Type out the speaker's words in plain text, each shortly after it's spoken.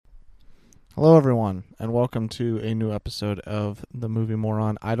Hello, everyone, and welcome to a new episode of The Movie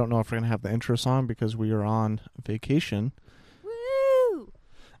Moron. I don't know if we're going to have the intro song because we are on vacation. Woo!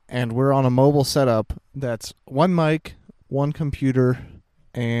 And we're on a mobile setup that's one mic, one computer,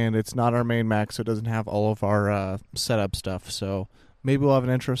 and it's not our main Mac, so it doesn't have all of our setup stuff. So maybe we'll have an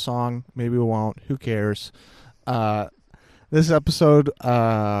intro song, maybe we won't. Who cares? This episode,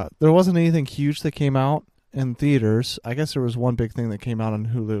 there wasn't anything huge that came out in theaters. I guess there was one big thing that came out on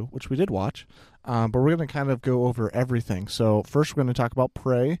Hulu, which we did watch. But we're going to kind of go over everything. So first we're going to talk about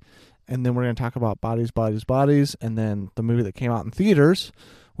Prey, and then we're going to talk about Bodies, Bodies, Bodies, and then the movie that came out in theaters,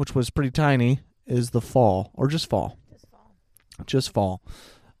 which was pretty tiny, is The Fall, or just Fall. Just Fall.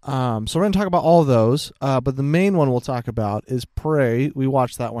 So we're going to talk about all of those, but the main one we'll talk about is Prey. We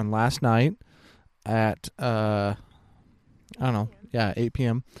watched that one last night at, 8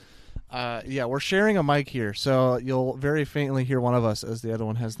 p.m. We're sharing a mic here, so you'll very faintly hear one of us as the other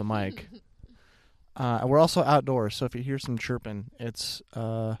one has the mic. We're also outdoors, so if you hear some chirping, it's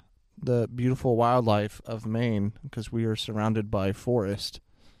the beautiful wildlife of Maine, because we are surrounded by forest.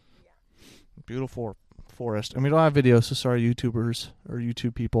 Beautiful forest. And we don't have video, so sorry, YouTubers or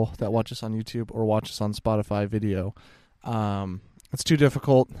YouTube people that watch us on YouTube or watch us on Spotify video. It's too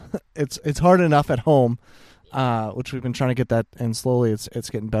difficult. It's hard enough at home. Which we've been trying to get that, and slowly it's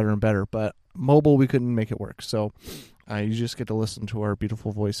getting better and better. But mobile, we couldn't make it work. So you just get to listen to our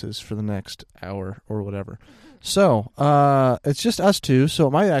beautiful voices for the next hour or whatever. So it's just us two, so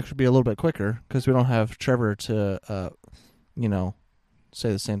it might actually be a little bit quicker because we don't have Trevor to, say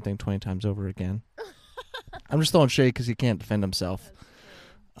the same thing 20 times over again. I'm just throwing shade because he can't defend himself.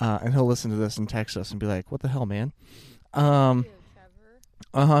 And he'll listen to this and text us and be like, what the hell, man? Yeah,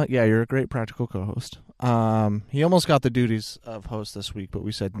 you're a great practical co-host. He almost got the duties of host this week, but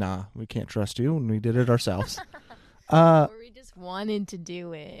we said, nah, we can't trust you, and we did it ourselves. Or we just wanted to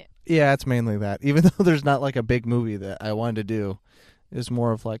do it. Yeah, it's mainly that. Even though there's not like a big movie that I wanted to do, it's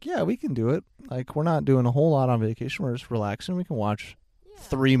more of like, yeah, we can do it. Like, we're not doing a whole lot on vacation. We're just relaxing. We can watch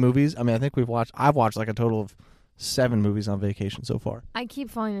 3 movies. I mean, I think I've watched like a total of 7 movies on vacation so far. I keep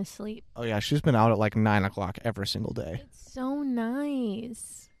falling asleep. Oh, yeah, she's been out at like 9 o'clock every single day. It's so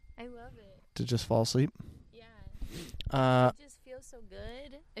nice. I love it. To just fall asleep? Yeah. It just feels so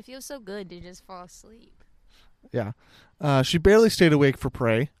good. It feels so good to just fall asleep. Yeah. She barely stayed awake for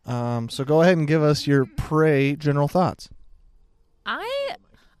Prey. So go ahead and give us your Prey general thoughts. I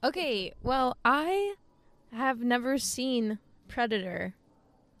have never seen Predator.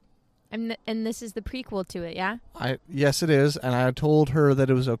 And this is the prequel to it, yeah? Yes, it is, and I told her that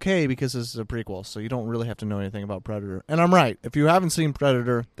it was okay because this is a prequel, so you don't really have to know anything about Predator. And I'm right. If you haven't seen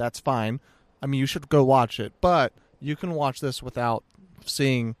Predator, that's fine. I mean, you should go watch it, but you can watch this without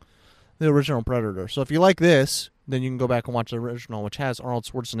seeing the original Predator. So if you like this, then you can go back and watch the original, which has Arnold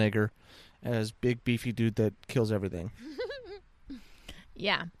Schwarzenegger as big, beefy dude that kills everything.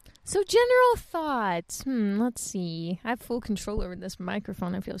 Yeah. So general thoughts. Let's see. I have full control over this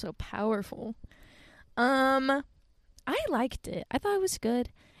microphone. I feel so powerful. I liked it. I thought it was good.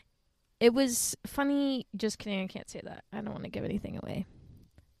 It was funny. Just kidding. I can't say that. I don't want to give anything away.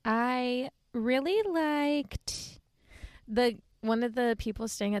 I really liked one of the people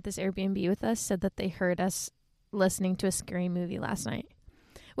staying at this Airbnb with us said that they heard us listening to a scary movie last night.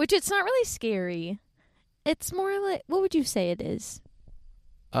 Which it's not really scary. It's more like, what would you say it is?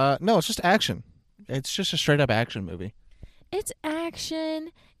 No, it's just action. It's just a straight up action movie. It's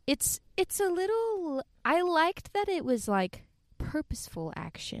action. It's a little. I liked that it was like purposeful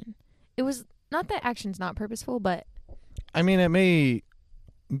action. It was not that action's not purposeful, but I mean, it may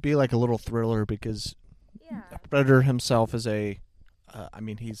be like a little thriller because Predator himself is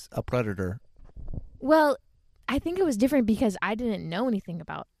he's a predator. Well, I think it was different because I didn't know anything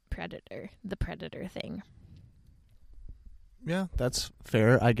about the Predator thing. Yeah, that's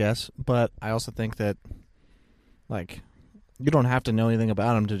fair, I guess. But I also think that, like, you don't have to know anything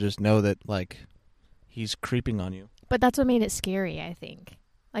about him to just know that, like, he's creeping on you. But that's what made it scary, I think.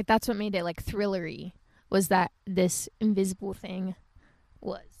 Like, that's what made it, like, thrillery, was that this invisible thing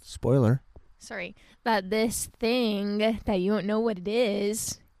was. Spoiler. Sorry. That this thing that you don't know what it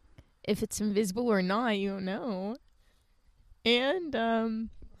is, if it's invisible or not, you don't know. And,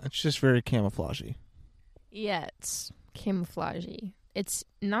 it's just very camouflagey. Yeah, it's camouflagey. It's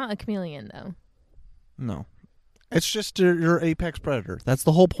not a chameleon, though. No. It's just your apex predator. That's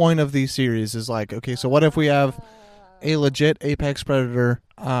the whole point of these series is like, okay, so what if we have a legit apex predator?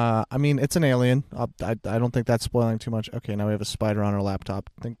 I mean, it's an alien. I don't think that's spoiling too much. Okay, now we have a spider on our laptop.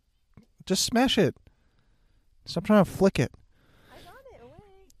 Just smash it. Stop trying to flick it. I got it away.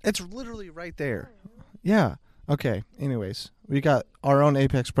 It's literally right there. Yeah. Okay. Anyways, we got our own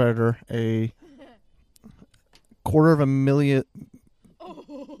apex predator, a quarter of a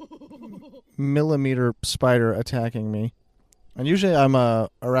millimeter spider attacking me. And usually I'm a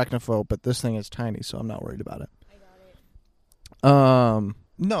arachnophobe, but this thing is tiny, so I'm not worried about it. I got it.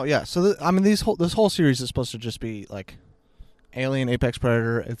 No, yeah. So this whole series is supposed to just be like Alien, Apex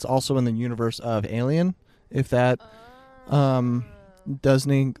Predator. It's also in the universe of Alien, if that does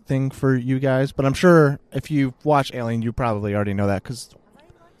anything for you guys. But I'm sure if you watch Alien, you probably already know that because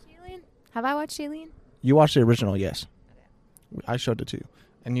Have I watched Alien? you watched the original. Yes, I showed it to you,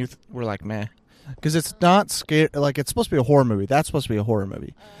 and you were like, meh. Because it's not scary. Like, it's supposed to be a horror movie. That's supposed to be a horror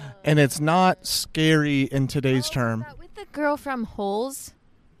movie. And it's not scary in today's term. Is that with the girl from Holes?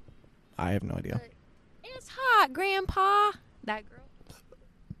 I have no idea. It's hot, Grandpa. That girl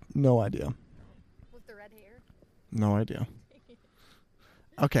No idea. with the red hair. No idea.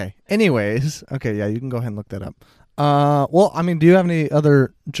 Okay. Anyways. Okay, yeah, you can go ahead and look that up. Well, I mean, do you have any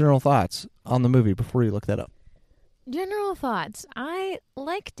other general thoughts on the movie before you look that up? General thoughts. I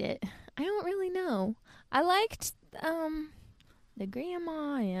liked it. I don't really know. I liked the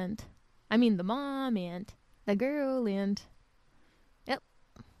grandma and the mom and the girl and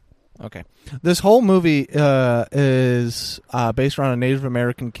Okay. This whole movie is based around a Native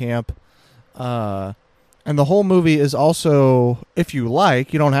American camp. And the whole movie is also, if you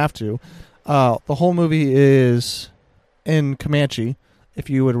like, you don't have to. The whole movie is in Comanche. If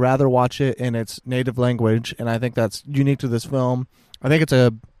you would rather watch it in its native language, and I think that's unique to this film. I think it's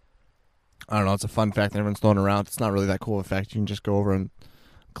it's a fun fact that everyone's throwing around. It's not really that cool of a fact. You can just go over and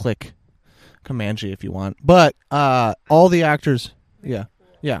click Comanche if you want. But all the actors, yeah.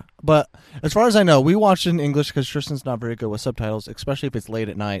 But as far as I know, we watched it in English because Tristan's not very good with subtitles, especially if it's late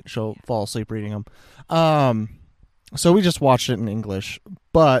at night. She'll fall asleep reading them. So we just watched it in English.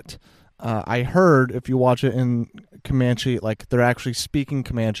 But I heard if you watch it in Comanche, like they're actually speaking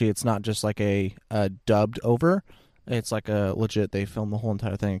Comanche. It's not just like a dubbed over. It's like a legit, they filmed the whole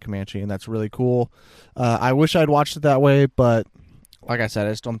entire thing in Comanche, and that's really cool. I wish I'd watched it that way, but like I said, I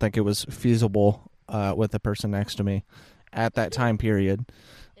just don't think it was feasible with the person next to me at that time period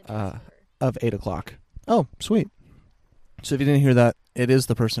of 8 o'clock. Oh, sweet. So if you didn't hear that, it is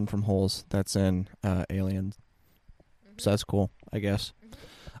the person from Holes that's in Alien. So that's cool, I guess.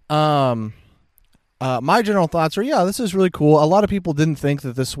 My general thoughts are, yeah, this is really cool. A lot of people didn't think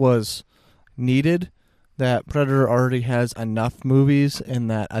that this was needed, that Predator already has enough movies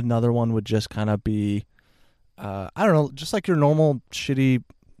and that another one would just kind of be, I don't know, just like your normal shitty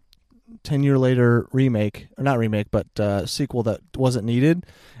 10-year later remake, or not remake, but sequel that wasn't needed.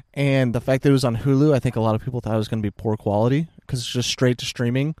 And the fact that it was on Hulu, I think a lot of people thought it was going to be poor quality because it's just straight to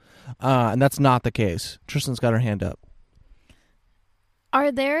streaming. And that's not the case. Tristan's got her hand up.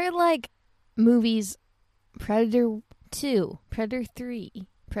 Are there like movies Predator 2, Predator 3,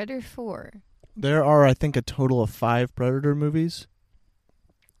 Predator 4? There are, I think, a total of 5 Predator movies.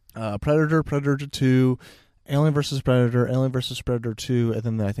 Predator, Predator 2, Alien vs. Predator, Alien vs. Predator 2, and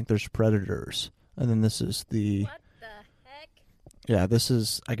then I think there's Predators. And then this is the... What the heck? Yeah, this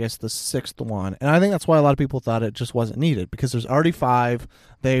is, I guess, the 6th one. And I think that's why a lot of people thought it just wasn't needed, because there's already 5.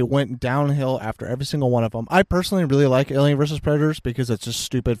 They went downhill after every single one of them. I personally really like Alien vs. Predators because it's just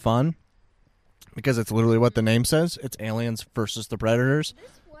stupid fun. Because it's literally what the name says. It's aliens versus the Predators.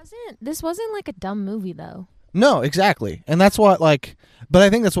 This wasn't like a dumb movie though. No, exactly. And that's what, like, but I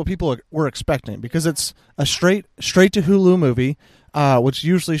think that's what people were expecting, because it's a straight to Hulu movie, which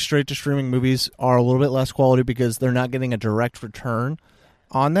usually straight to streaming movies are a little bit less quality because they're not getting a direct return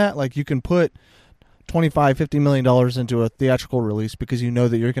on that. Like, you can put $25-50 million into a theatrical release because you know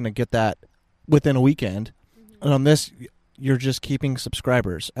that you're going to get that within a weekend. Mm-hmm. And on this, you're just keeping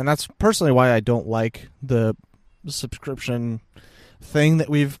subscribers. And that's personally why I don't like the subscription thing that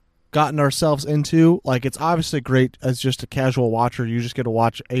we've gotten ourselves into. Like, it's obviously great as just a casual watcher. You just get to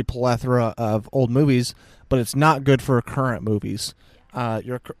watch a plethora of old movies, but it's not good for current movies.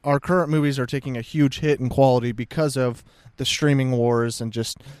 Our current movies are taking a huge hit in quality because of the streaming wars and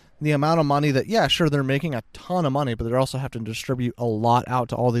just the amount of money that, yeah, sure, they're making a ton of money, but they also have to distribute a lot out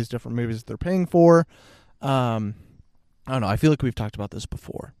to all these different movies that they're paying for. I don't know. I feel like we've talked about this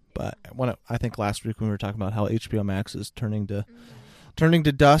before, but I think last week when we were talking about how HBO Max is turning to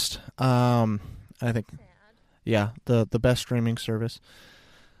dust. I think, yeah, the best streaming service.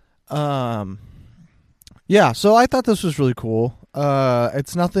 Yeah, so I thought this was really cool.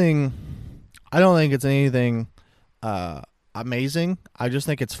 It's nothing. I don't think it's anything amazing. I just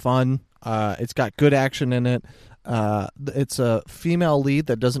think it's fun. It's got good action in it. It's a female lead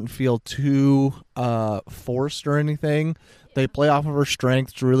that doesn't feel too forced or anything. They play off of her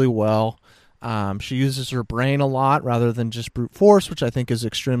strengths really well. She uses her brain a lot rather than just brute force, which I think is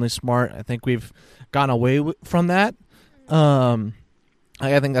extremely smart. I think we've gone away from that.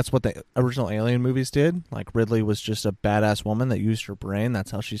 I think that's what the original Alien movies did. Like, Ridley was just a badass woman that used her brain.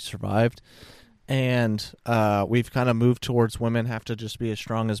 That's how she survived. And we've kind of moved towards women have to just be as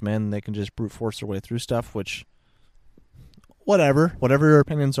strong as men. They can just brute force their way through stuff, which, whatever your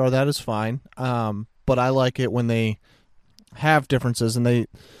opinions are, that is fine. But I like it when they have differences, and they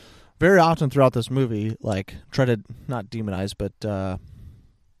very often throughout this movie, like, try to not demonize, but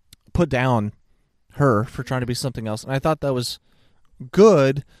put down her for trying to be something else. And I thought that was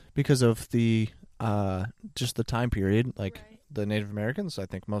good because of the just the time period. Like, Right. the Native Americans, I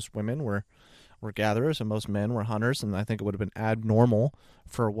think most women were gatherers and most men were hunters, and I think it would have been abnormal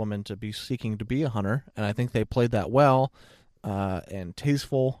for a woman to be seeking to be a hunter, and I think they played that well and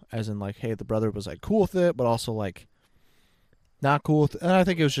tasteful, as in, like, hey, the brother was like cool with it, but also like not cool with it. And I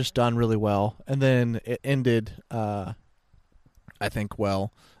think it was just done really well. And then it ended I think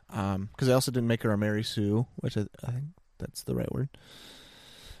well, because they also didn't make her a Mary Sue, which I think that's the right word.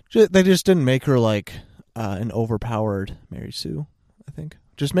 They just didn't make her like an overpowered Mary Sue, I think.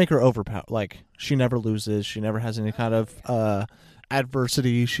 Just make her overpowered. Like, she never loses. She never has any kind of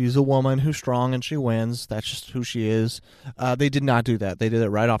adversity. She's a woman who's strong and she wins. That's just who she is. They did not do that. They did it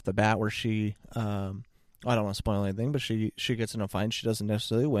right off the bat, where she, I don't want to spoil anything, but she gets in a fight and she doesn't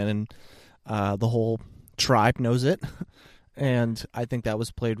necessarily win, and the whole tribe knows it. And I think that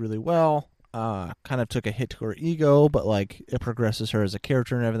was played really well. Kind of took a hit to her ego, but like, it progresses her as a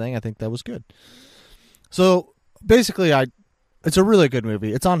character and everything. I think that was good. So basically, it's a really good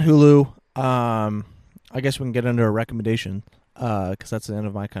movie. It's on Hulu. I guess we can get into a recommendation, because that's the end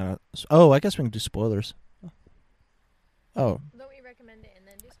of my kind of. Oh, I guess we can do spoilers. Oh, Don't we recommend it and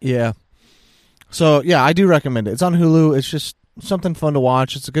then just yeah. So yeah, I do recommend it. It's on Hulu. It's just something fun to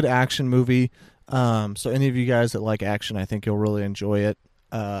watch. It's a good action movie. So any of you guys that like action, I think you'll really enjoy it.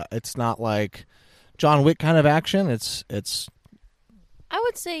 It's not like John Wick kind of action. It's I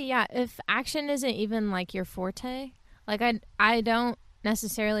would say, yeah, if action isn't even like your forte, like I don't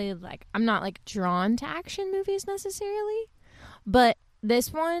necessarily like, I'm not like drawn to action movies necessarily, but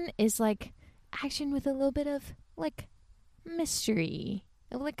this one is like action with a little bit of like mystery,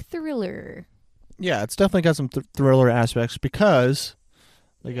 like thriller. yeah, it's definitely got some thriller aspects, because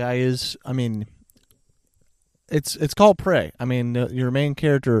the guy is, I mean, it's called Prey. I mean, your main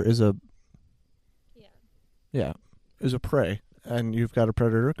character is a prey, and you've got a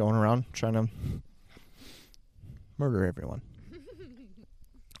predator going around trying to murder everyone.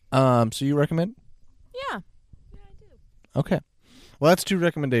 So you recommend? Yeah, I do. Okay. Well, that's 2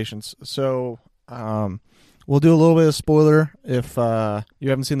 recommendations. So, we'll do a little bit of spoiler. If you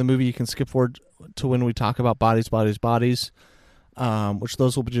haven't seen the movie, you can skip forward to when we talk about bodies, which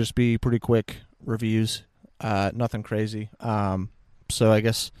those will just be pretty quick reviews. Nothing crazy. So I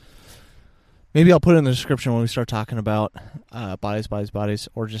guess maybe I'll put it in the description when we start talking about bodies,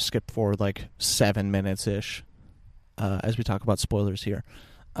 or just skip forward like 7 minutes-ish as we talk about spoilers here.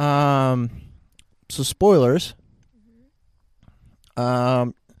 So spoilers.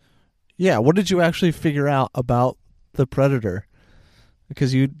 Yeah, what did you actually figure out about the Predator?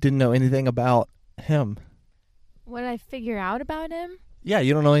 Because you didn't know anything about him. What did I figure out about him? Yeah,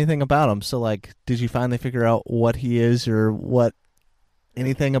 you don't know anything about him. So, like, did you finally figure out what he is, or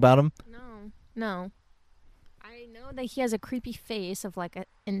anything about him? No. I know that he has a creepy face of like an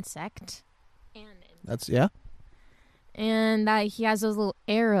insect, Yeah. and that he has those little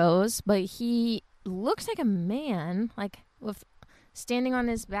arrows, but he looks like a man, like with standing on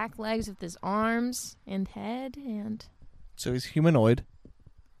his back legs with his arms and head, and So he's humanoid.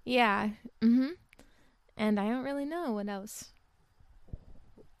 yeah, and I don't really know what else.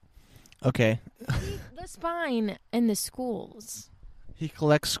 Okay. The spine and the skulls. He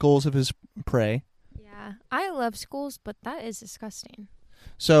collects skulls of his prey. Yeah, I love skulls, but that is disgusting.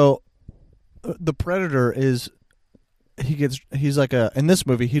 So the Predator is he's like in this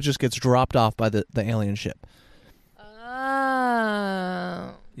movie, he just gets dropped off by the alien ship.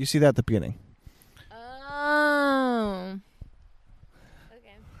 Oh. You see that at the beginning. Oh.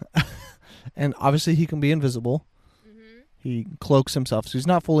 Okay. And obviously he can be invisible. Mhm. He cloaks himself, so he's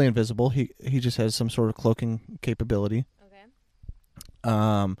not fully invisible. He just has some sort of cloaking capability.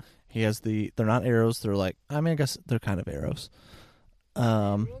 Okay. He has they're not arrows, they're like, I mean, I guess they're kind of arrows. They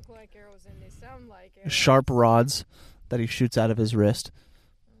look like arrows and they sound like arrows. Sharp rods that he shoots out of his wrist.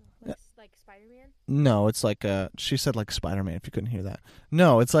 Like Spider-Man? No, it's like she said like Spider-Man, if you couldn't hear that.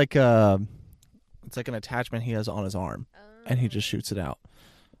 No, it's like an attachment he has on his arm, and he just shoots it out.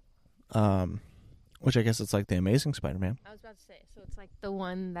 Which I guess it's like the Amazing Spider-Man. I was about to say, so it's like the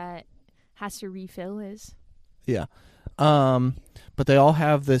one that has to refill his. Yeah. But they all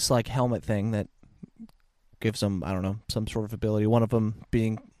have this like helmet thing that gives them, I don't know, some sort of ability. One of them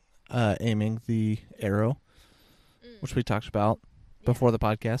being aiming the arrow, which we talked about before the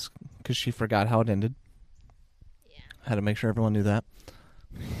podcast because she forgot how it ended. Yeah. I had to make sure everyone knew that.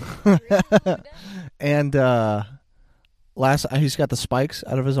 Rude. And he's got the spikes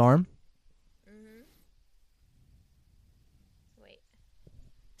out of his arm. Wait.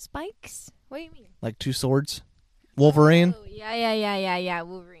 Spikes? What do you mean? Like 2 swords. Wolverine. Oh, yeah.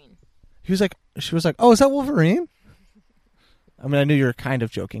 Wolverine. She was like, oh, is that Wolverine? I mean, I knew you were kind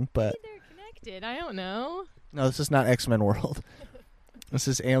of joking, but Maybe they're connected. I don't know. no, this is not X-Men world. This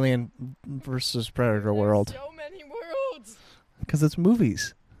is Alien versus Predator world. So many worlds. Because it's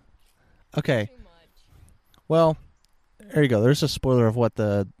movies. Okay, Too much. well, there you go. There's a spoiler of what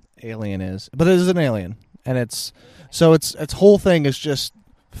the alien is. But it is an alien. And its whole thing is just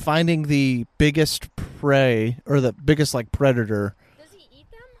finding the biggest prey, or the biggest, like, predator. Does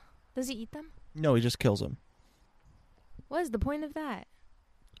he eat them? No, he just kills them. What is the point of that?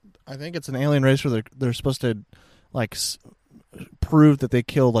 I think it's an alien race where they're supposed to, like, prove that they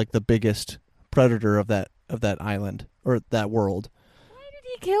killed, like, the biggest predator of that island or that world. Why did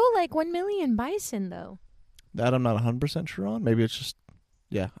he kill like 1 million bison though? That I'm not 100% sure on. Maybe it's just,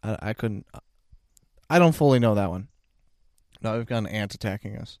 yeah, I couldn't. I don't fully know that one. No, we've got an ant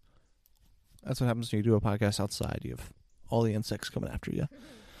attacking us. That's what happens when you do a podcast outside. You have all the insects coming after you.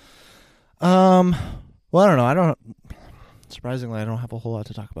 Well, I don't know. Surprisingly, I don't have a whole lot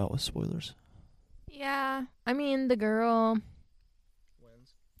to talk about with spoilers. Yeah, I mean the girl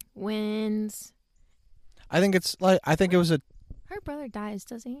wins. I think it was a. Her brother dies,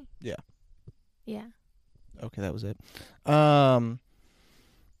 doesn't he? Yeah. Yeah. Okay, that was it. No,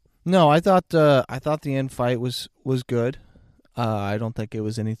 I thought the end fight was good. I don't think it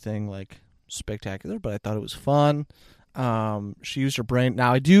was anything like spectacular, but I thought it was fun. She used her brain.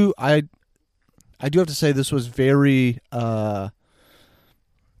 Now I do have to say this was very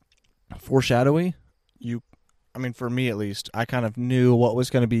foreshadowy. I mean, for me at least, I kind of knew what was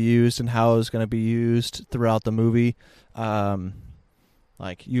going to be used and how it was going to be used throughout the movie.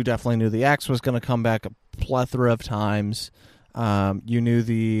 Like, you definitely knew the axe was going to come back a plethora of times. You knew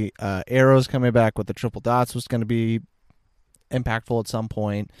the arrows coming back with the triple dots was going to be impactful at some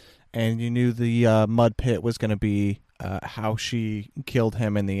point. And you knew the mud pit was going to be how she killed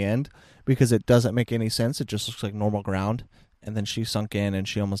him in the end. Because it doesn't make any sense. It just looks like normal ground. And then she sunk in and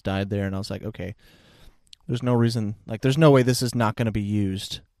she almost died there. And I was like, okay. There's no reason, like, there's no way this is not going to be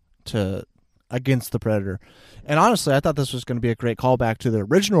used against the Predator. And honestly, I thought this was going to be a great callback to the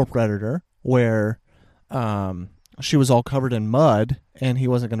original Predator, where she was all covered in mud and he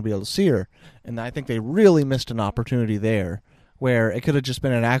wasn't going to be able to see her. And I think they really missed an opportunity there, where it could have just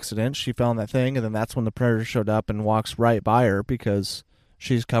been an accident. She fell in that thing, and then that's when the Predator showed up and walks right by her because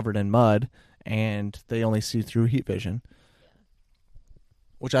she's covered in mud, and they only see through heat vision.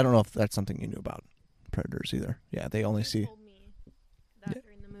 Which I don't know if that's something you knew about Predators either. Yeah, they only see. Told me that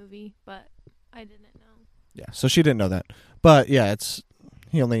during the movie, but I didn't know. Yeah, so she didn't know that. But yeah,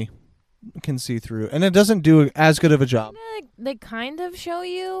 he only can see through, and it doesn't do as good of a job. They kind of show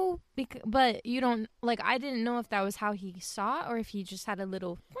you, but you don't, like, I didn't know if that was how he saw it or if he just had a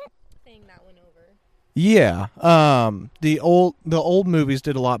little thing that went over. Yeah, the old movies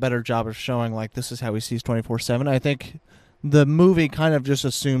did a lot better job of showing, like, this is how he sees 24/7. I think the movie kind of just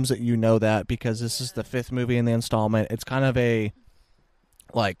assumes that you know that because this is the 5th movie in the installment. It's kind of a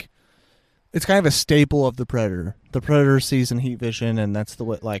staple of the Predator. The Predator sees in heat vision, and that's the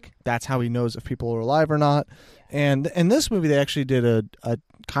way, like, that's how he knows if people are alive or not. And in this movie, they actually did a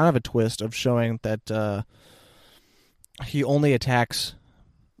kind of a twist of showing that he only attacks,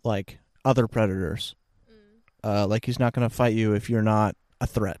 like, other predators. Like, he's not going to fight you if you're not a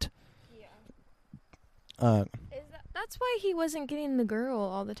threat. Yeah. That's why he wasn't getting the girl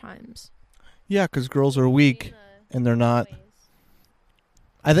all the times. Yeah, because girls are weak, and they're not.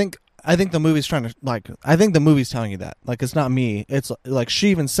 I think the movie's trying to, like, I think the movie's telling you that. Like, it's not me. It's, like, she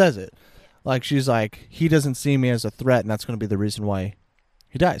even says it. Like, she's like, he doesn't see me as a threat, and that's going to be the reason why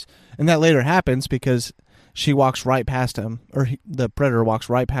he dies. And that later happens because she walks right past him, or the Predator walks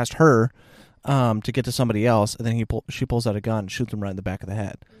right past her to get to somebody else, and then she pulls out a gun and shoots him right in the back of the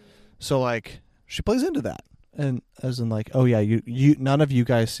head. So, like, she plays into that. And as in, like, oh, yeah, you none of you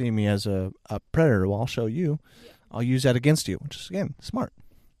guys see me as a predator. Well, I'll show you. Yeah. I'll use that against you, which is, again, smart.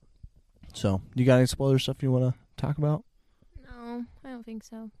 So, you got any spoiler stuff you want to talk about? No, I don't think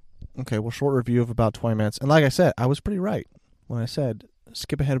so. Okay, well, short review of about 20 minutes. And like I said, I was pretty right when I said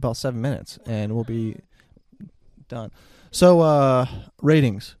skip ahead about 7 minutes, and we'll be done. So,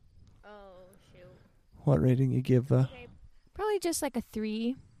 ratings. Oh, what rating you give. Probably just like a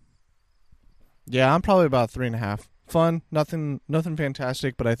 3. Yeah, I'm probably about 3.5. Fun, nothing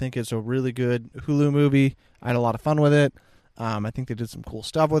fantastic, but I think it's a really good Hulu movie. I had a lot of fun with it. I think they did some cool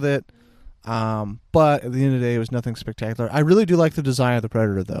stuff with it. But at the end of the day, it was nothing spectacular. I really do like the design of the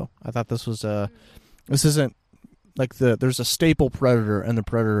Predator, though. I thought this was this isn't like there's a staple Predator in the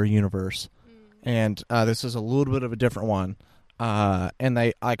Predator universe, and this is a little bit of a different one. And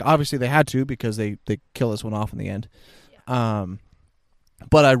they obviously they had to because they kill this one off in the end.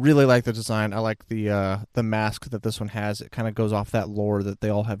 But I really like the design. I like the mask that this one has. It kind of goes off that lore that they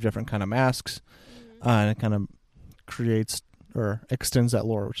all have different kind of masks, and it kind of creates or extends that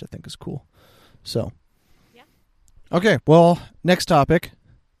lore, which I think is cool. So, okay. Well, next topic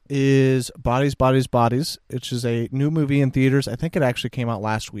is Bodies, Bodies, Bodies, which is a new movie in theaters. I think it actually came out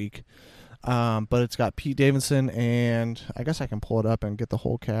last week, but it's got Pete Davidson, and I guess I can pull it up and get the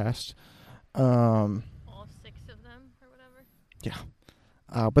whole cast. All 6 of them or whatever. Yeah.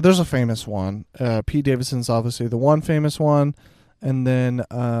 But there's a famous one. Pete Davidson's obviously the one famous one. And then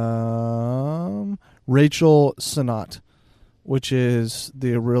Rachel Sennott, which is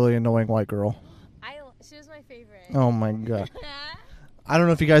the really annoying white girl. She was my favorite. Oh, my God. I don't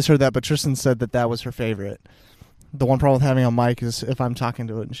know if you guys heard that, but Tristan said that was her favorite. The one problem with having a mic is if I'm talking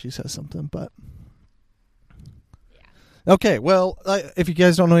to it and she says something. But okay, well, if you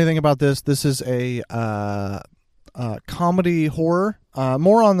guys don't know anything about this is a comedy horror,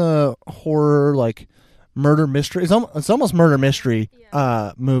 more on the horror like murder mystery. It's almost murder mystery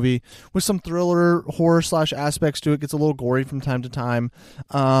movie with some thriller horror / aspects to it. Gets a little gory from time to time,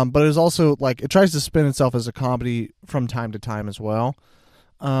 but it's also like it tries to spin itself as a comedy from time to time as well.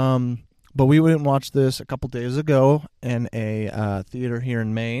 But we went and watched this a couple days ago in a theater here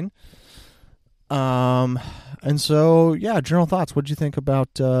in Maine. And so general thoughts. What did you think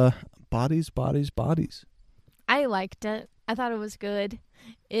about Bodies, Bodies, Bodies? I liked it. I thought it was good.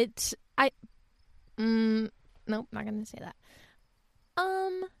 Nope, not gonna say that.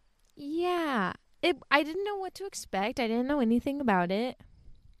 Yeah. I didn't know what to expect. I didn't know anything about it.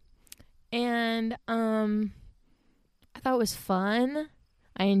 And I thought it was fun.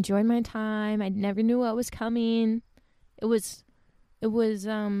 I enjoyed my time. I never knew what was coming. It was what's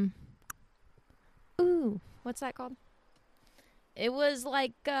that called? It was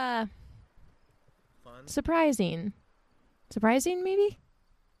like Fun. surprising. Surprising maybe?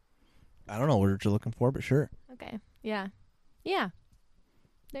 I don't know what you're looking for, but sure. Okay. Yeah. Yeah.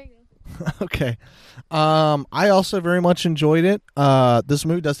 There you go. Okay. I also very much enjoyed it. This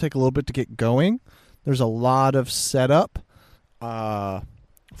movie does take a little bit to get going. There's a lot of setup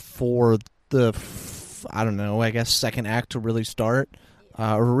for the, I guess second act to really start.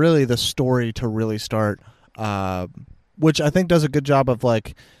 Or really the story to really start. Which I think does a good job of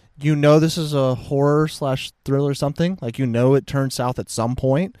like, this is a horror / thriller something. Like, it turns south at some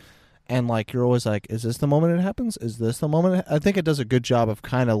point. And, like, you're always like, is this the moment it happens? Is this the moment? I think it does a good job of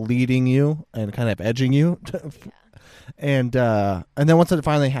kind of leading you and kind of edging you. And then once it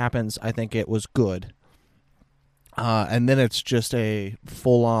finally happens, I think it was good. And then it's just a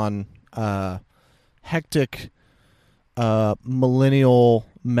full-on hectic millennial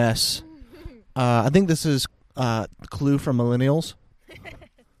mess. I think this is Clue for millennials.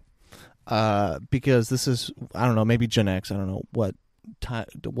 Because this is, I don't know, maybe Gen X. I don't know what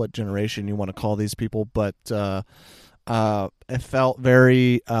generation you want to call these people, but it felt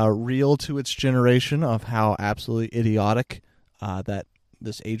very real to its generation of how absolutely idiotic that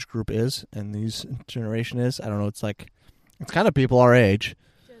this age group is and these generation is. I don't know. It's kind of people our age.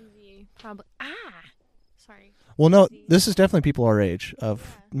 Gen Z, probably. Sorry. Well, no, this is definitely people our age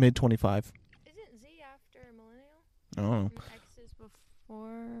of mid 25. Isn't Z after millennial? I don't know. X is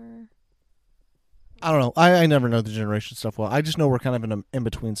before. I don't know. I never know the generation stuff well. I just know we're kind of in an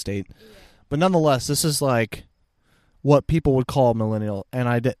in-between state. Yeah. But nonetheless, this is like what people would call millennial. And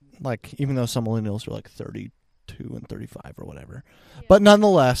I did, like, even though some millennials are like 32 and 35 or whatever. Yeah. But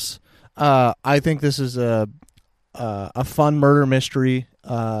nonetheless, I think this is a fun murder mystery.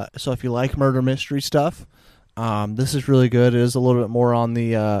 So if you like murder mystery stuff, this is really good. It is a little bit more on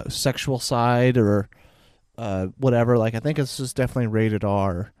the sexual side or whatever. Like, I think this is definitely rated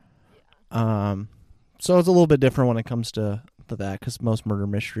R. So it's a little bit different when it comes to that, because most murder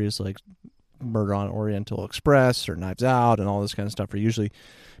mysteries like Murder on Oriental Express or Knives Out and all this kind of stuff are usually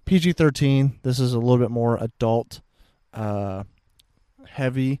PG-13. This is a little bit more adult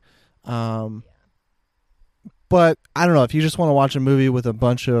heavy. But I don't know, if you just want to watch a movie with a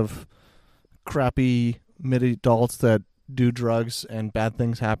bunch of crappy mid-adults that do drugs and bad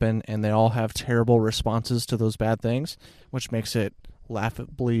things happen and they all have terrible responses to those bad things, which makes it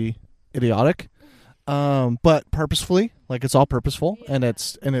laughably idiotic. but purposefully, like it's all purposeful and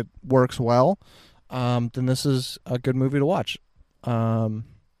it works well, then this is a good movie to watch. Yeah,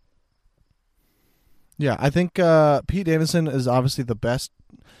 I think Pete Davidson is obviously the best.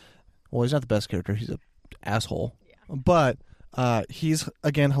 Well, he's not the best character. He's a asshole. Yeah. But he's,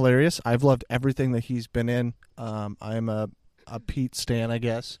 again, hilarious. I've loved everything that he's been in. I'm a Pete stan, I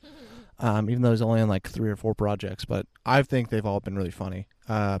guess, even though he's only on like 3 or 4 projects. But I think they've all been really funny.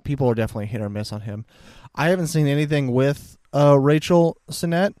 People are definitely hit or miss on him. I haven't seen anything with Rachel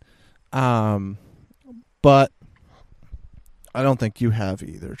Sennett, but I don't think you have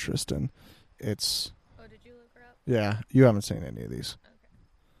either, Tristan. It's... Oh, did you look her up? Yeah, you haven't seen any of these. Okay.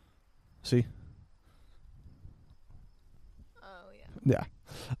 See? Oh, yeah.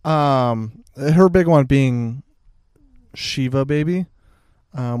 Yeah. Her big one being Shiva Baby,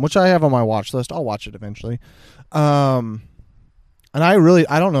 which I have on my watch list. I'll watch it eventually. And I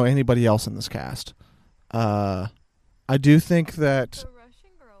don't know anybody else in this cast. I do think that... The Russian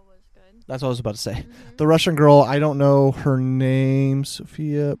girl was good. That's what I was about to say. Mm-hmm. The Russian girl, I don't know her name.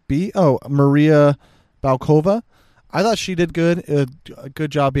 Sophia B. Oh, Maria Balkova. I thought she did good. A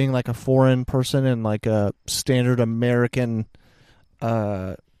good job being like a foreign person in like a standard American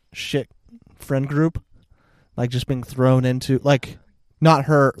shit friend group. Like just being thrown into, like, not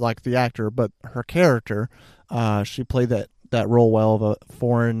her, like the actor, but her character. She played that role well of a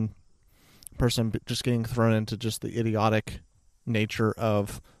foreign person just getting thrown into just the idiotic nature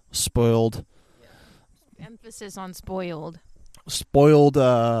of spoiled. Yeah. Emphasis on spoiled. Spoiled,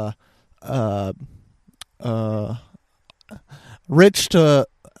 rich to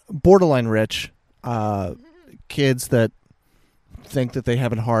borderline rich kids that think that they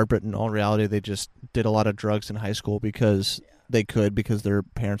have it hard, but in all reality they just did a lot of drugs in high school because they could, because their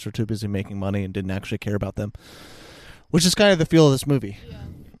parents were too busy making money and didn't actually care about them, which is kind of the feel of this movie.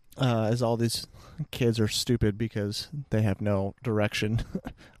 As all these kids are stupid because they have no direction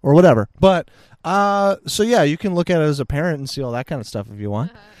or whatever. But so yeah, you can look at it as a parent and see all that kind of stuff if you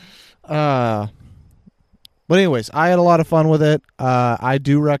want. But anyways, I had a lot of fun with it. I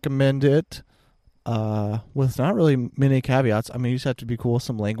do recommend it with not really many caveats. I mean, you just have to be cool with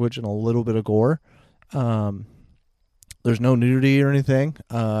some language and a little bit of gore. There's no nudity or anything.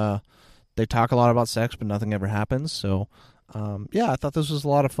 They talk a lot about sex, but nothing ever happens. So, yeah, I thought this was a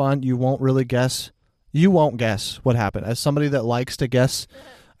lot of fun. You won't guess what happened. As somebody that likes to guess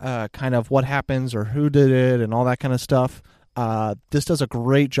kind of what happens or who did it and all that kind of stuff, this does a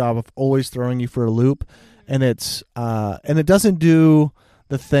great job of always throwing you for a loop. And it doesn't do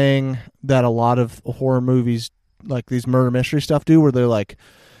the thing that a lot of horror movies, like these murder mystery stuff, do, where they're like,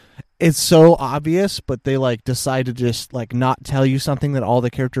 it's so obvious, but they like decide to just like not tell you something that all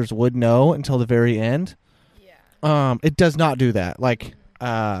the characters would know until the very end. Yeah. It does not do that. Like,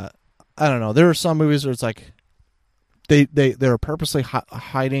 I don't know. There are some movies where it's like they're purposely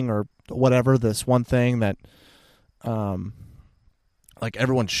hiding or whatever this one thing that, like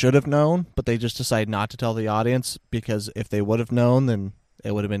everyone should have known, but they just decide not to tell the audience because if they would have known, then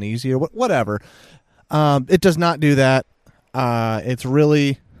it would have been easier. Whatever. It does not do that. It's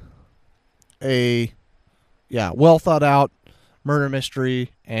really a well thought out murder mystery,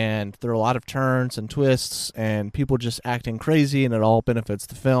 and there are a lot of turns and twists and people just acting crazy, and it all benefits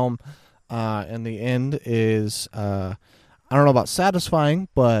the film. And the end is I don't know about satisfying,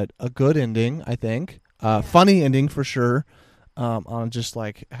 but a good ending, I think. Funny ending for sure, on just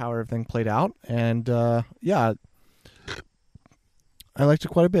like how everything played out. And yeah, I liked it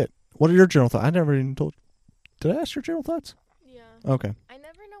quite a bit. What are your general thoughts? I never even told. Did I ask your general thoughts? Yeah. Okay. I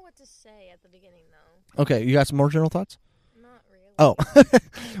never know what to say at the beginning, though. Okay, you got some more general thoughts? Not really. Oh.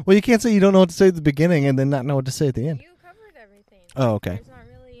 Well, you can't say you don't know what to say at the beginning and then not know what to say at the end. You covered everything. Oh, okay. There's not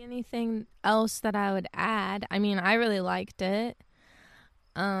really anything else that I would add. I mean, I really liked it.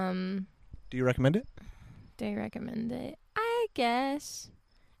 Do you recommend it? Do I recommend it? I guess.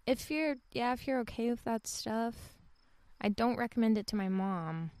 If you're okay with that stuff. I don't recommend it to my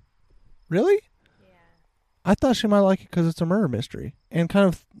mom. Really? Yeah. I thought she might like it because it's a murder mystery and kind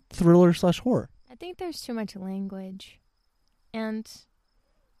of thriller/horror. I think there's too much language and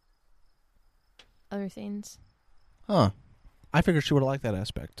other things. Huh. I figured she would have liked that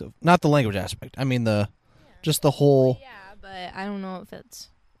aspect of, not the language aspect. I mean just the whole. Well, yeah, but I don't know if it's.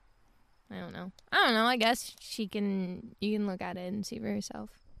 I don't know. I guess you can look at it and see for yourself.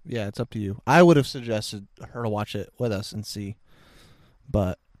 Yeah, it's up to you. I would have suggested her to watch it with us and see,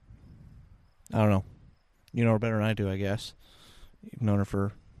 but I don't know. You know her better than I do, I guess. You've known her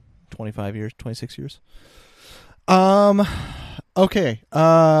for 25 years, 26 years. Okay.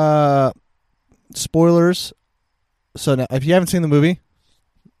 Spoilers. So now, if you haven't seen the movie,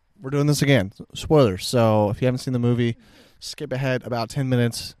 we're doing this again. Spoilers. So if you haven't seen the movie, skip ahead about 10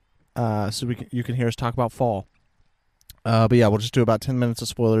 minutes so you can hear us talk about Fall. But yeah, we'll just do about 10 minutes of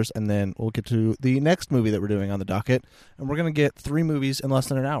spoilers, and then we'll get to the next movie that we're doing on the docket. And we're going to get 3 movies in less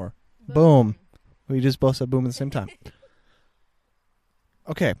than an hour. Boom. We just both said boom at the same time.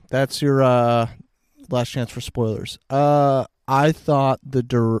 Okay, that's your last chance for spoilers. I thought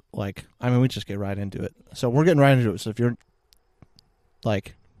we just get right into it. So we're getting right into it. So if you're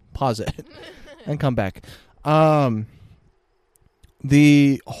pause it and come back.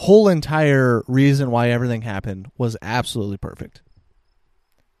 The whole entire reason why everything happened was absolutely perfect.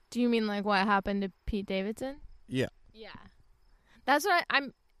 Do you mean like what happened to Pete Davidson? Yeah. Yeah. That's what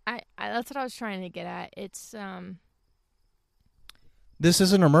that's what I was trying to get at. It's This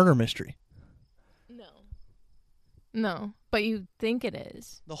isn't a murder mystery. No, but you think it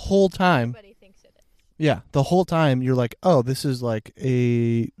is. The whole time. Everybody thinks it is. Yeah, the whole time you're like, "Oh, this is like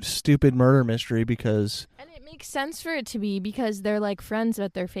a stupid murder mystery because..." And it makes sense for it to be because they're like friends,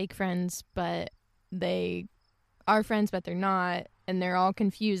 but they're fake friends, but they are friends, but they're not, and they're all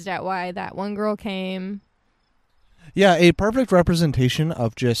confused at why that one girl came. Yeah, a perfect representation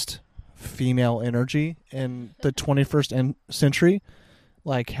of just female energy in the 21st century.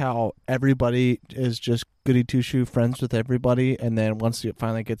 Like how everybody is just goody two-shoe friends with everybody, and then once it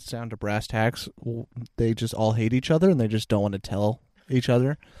finally gets down to brass tacks, they just all hate each other, and they just don't want to tell each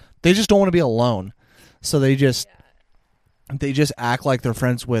other. They just don't want to be alone. So they just act like they're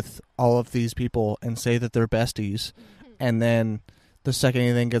friends with all of these people and say that they're besties, and then the second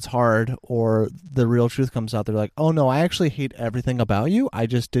anything gets hard or the real truth comes out, they're like, "Oh no, I actually hate everything about you. I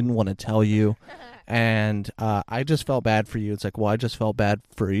just didn't want to tell you." And I just felt bad for you. It's like, well, I just felt bad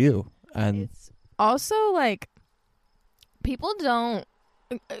for you. And it's also like people don't.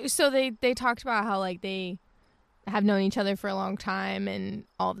 So they talked about how like they have known each other for a long time and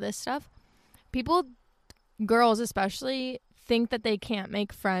all of this stuff. People, girls especially, think that they can't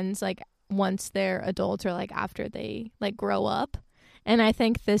make friends like once they're adults or like after they like grow up. And I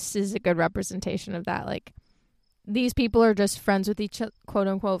think this is a good representation of that. Like these people are just friends with each other, quote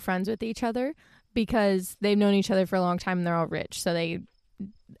unquote friends with each other, because they've known each other for a long time and they're all rich. So they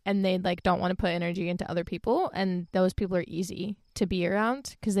like don't want to put energy into other people, and those people are easy to be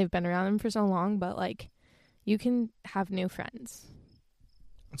around because they've been around them for so long. But like you can have new friends.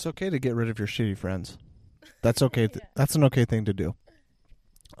 It's okay to get rid of your shitty friends. That's okay. Yeah. That's an okay thing to do.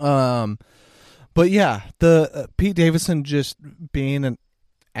 But yeah, the Pete Davidson just being an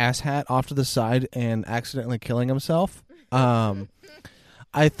asshat off to the side and accidentally killing himself,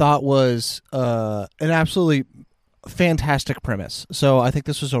 I thought was an absolutely fantastic premise. So I think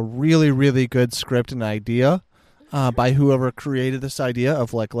this was a really, really good script and idea by whoever created this idea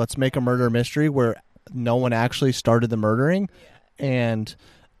of like, let's make a murder mystery where no one actually started the murdering, and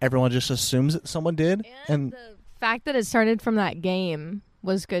everyone just assumes that someone did. And the fact that it started from that game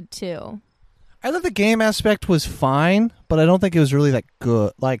was good too. I thought the game aspect was fine, but I don't think it was really that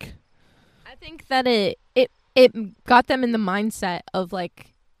good. Like, I think that it got them in the mindset of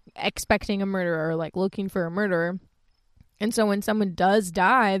like expecting a murderer or like looking for a murderer. And so when someone does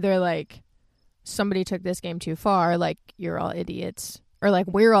die, they're like, somebody took this game too far. Like, you're all idiots. Or like,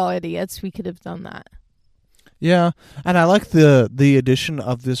 we're all idiots. We could have done that. Yeah, and I like the addition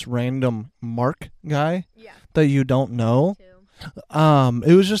of this random Mark guy that you don't know.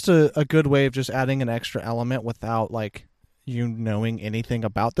 It was just a good way of just adding an extra element without like you knowing anything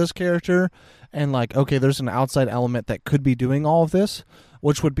about this character, and like, okay, there's an outside element that could be doing all of this,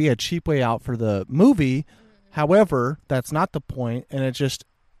 which would be a cheap way out for the movie. However, that's not the point, and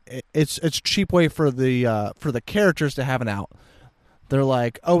it's a cheap way for the characters to have an out. They're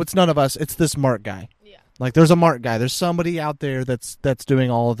like, oh, it's none of us, it's this Mark guy. Yeah. Like, there's a Mark guy. There's somebody out there that's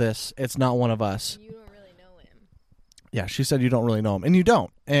doing all of this. It's not one of us. You don't really know him. Yeah, she said you don't really know him, and you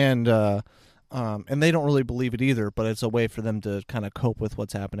don't, and they don't really believe it either. But it's a way for them to kind of cope with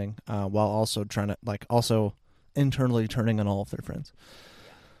what's happening, while also trying to also internally turning on all of their friends.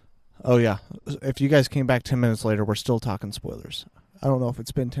 Oh yeah, if you guys came back 10 minutes later, we're still talking spoilers. I don't know if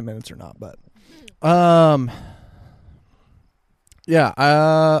it's been 10 minutes or not, but yeah,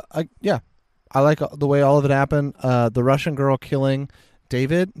 I like the way all of it happened. The Russian girl killing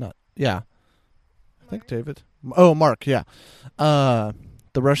David, I think David. Oh, Mark, yeah. The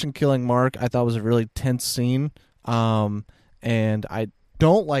Russian killing Mark, I thought was a really tense scene. And I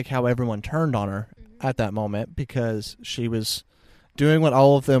don't like how everyone turned on her at that moment, because she was doing what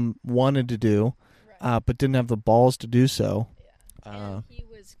all of them wanted to do, but didn't have the balls to do so. Yeah. And he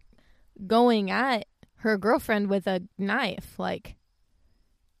was going at her girlfriend with a knife. Like,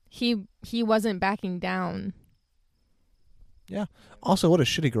 he wasn't backing down. Yeah. Also, what a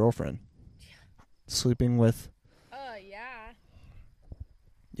shitty girlfriend. Sleeping with. Yeah.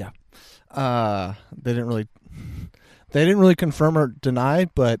 Yeah. They didn't really confirm or deny,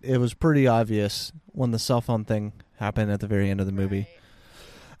 but it was pretty obvious when the cell phone thing happened at the very end of the movie.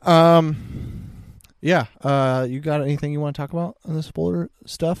 Right. Yeah. You got anything you want to talk about on the spoiler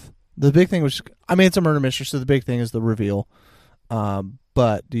stuff? The big thing was, I mean, it's a murder mystery, so the big thing is the reveal.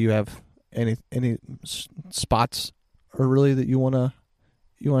 But do you have any spots or really that you wanna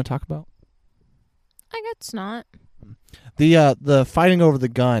talk about? I guess not. The fighting over the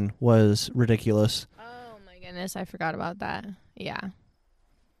gun was ridiculous. Oh my goodness, I forgot about that. Yeah.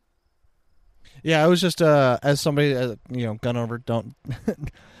 Yeah, it was just as somebody gun over don't.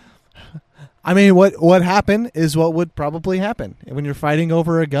 I mean, what happened is what would probably happen when you're fighting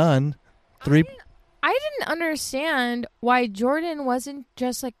over a gun. I didn't understand why Jordan wasn't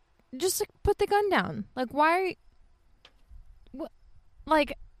just put the gun down. Like why?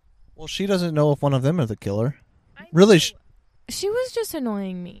 Like. Well, she doesn't know if one of them is the killer. Really, she was just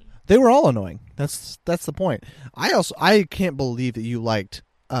annoying me. They were all annoying. That's the point. I can't believe that you liked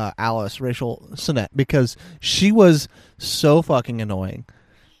Alice Rachel Sennett because she was so fucking annoying.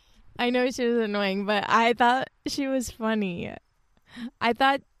 I know she was annoying, but I thought she was funny. I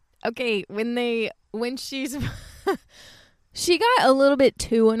thought, okay, when she's she got a little bit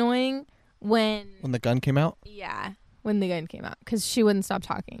too annoying when the gun came out. Yeah, when the gun came out because she wouldn't stop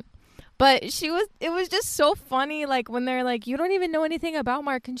talking. But it was just so funny, like, when they're like, you don't even know anything about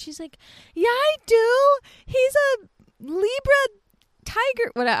Mark. And she's like, yeah, I do. He's a Libra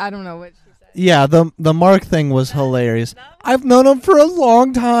tiger. What I don't know what she said. Yeah, the Mark thing was hilarious. I've known him for a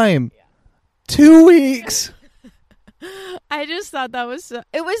long time. Yeah. 2 weeks. I just thought that was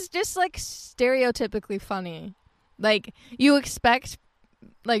it was just, like, stereotypically funny. Like, you expect,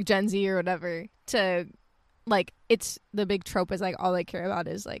 like, Gen Z or whatever to, like, it's the big trope is, like, all they care about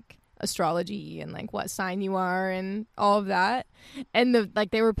is, like, astrology and like what sign you are and all of that, and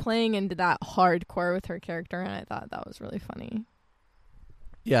they were playing into that hardcore with her character, and I thought that was really funny.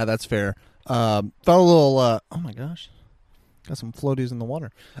 Yeah, that's fair. Felt a little oh my gosh, got some floaties in the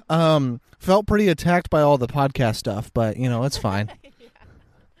water. Felt pretty attacked by all the podcast stuff, but it's fine. Yeah.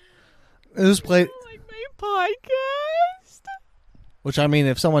 It was played like my podcast, which, I mean,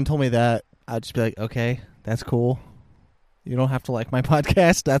 if someone told me that, I'd just be like, okay, that's cool. You don't have to like my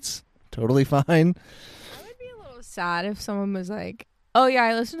podcast. That's totally fine. I would be a little sad if someone was like, oh yeah,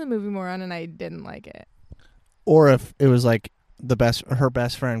 I listened to Movie Moron and I didn't like it. Or if it was like her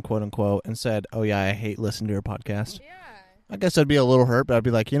best friend, quote unquote, and said, oh yeah, I hate listening to your podcast. Yeah. I guess I'd be a little hurt, but I'd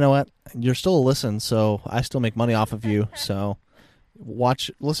be like, you know what? You're still a listen, so I still make money off of you. So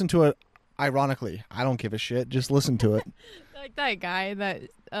listen to it ironically. I don't give a shit. Just listen to it. Like that guy that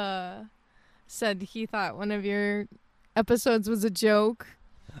said he thought one of your episodes was a joke.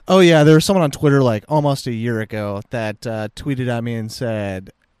 Oh yeah, there was someone on Twitter like almost a year ago that tweeted at me and said,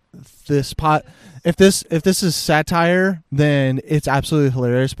 if this is satire, then it's absolutely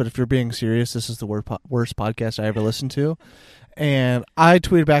hilarious, but if you're being serious, this is the worst podcast I ever listened to. And I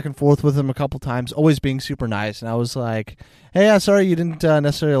tweeted back and forth with him a couple times, always being super nice, and I was like, hey, I'm sorry you didn't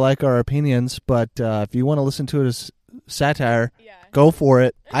necessarily like our opinions, but if you want to listen to it as satire, go for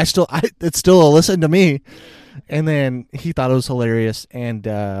it. It's still a listen to me. And then he thought it was hilarious and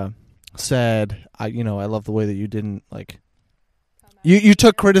said, I love the way that you didn't, like, you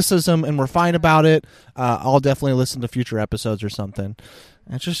took criticism and were fine about it. I'll definitely listen to future episodes or something.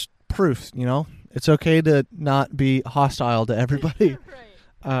 And it's just proof, it's okay to not be hostile to everybody.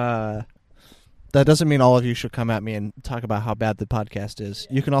 Right. That doesn't mean all of you should come at me and talk about how bad the podcast is.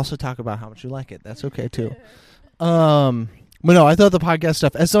 Yeah. You can also talk about how much you like it. That's okay too. But no, I thought the podcast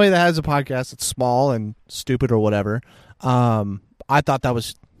stuff, as somebody that has a podcast that's small and stupid or whatever, I thought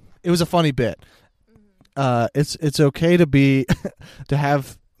it was a funny bit. It's okay to to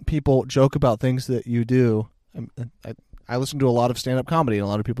have people joke about things that you do. I listen to a lot of stand-up comedy, and a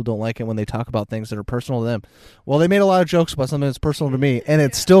lot of people don't like it when they talk about things that are personal to them. Well, they made a lot of jokes about something that's personal to me, and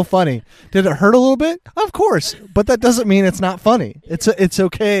it's still funny. Did it hurt a little bit? Of course, but that doesn't mean it's not funny. It's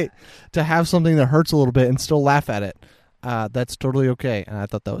okay to have something that hurts a little bit and still laugh at it. That's totally okay, and I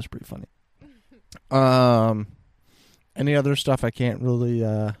thought that was pretty funny. Any other stuff I can't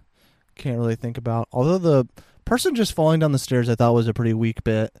really think about. Although the person just falling down the stairs, I thought was a pretty weak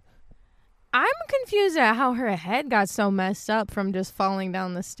bit. I'm confused at how her head got so messed up from just falling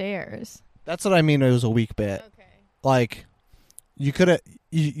down the stairs. That's what I mean. It was a weak bit. Okay. Like, you could have,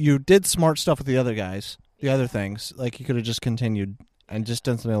 you did smart stuff with the other guys, the other things. Like, you could have just continued and just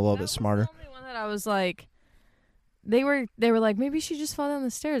done something a little bit smarter. That was the only one that I was like, they were like, maybe she just fell down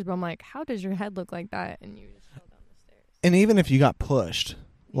the stairs. But I'm like, how does your head look like that? And you just fell down the stairs. And even if you got pushed,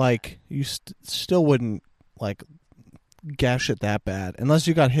 like, you still wouldn't, like, gash it that bad unless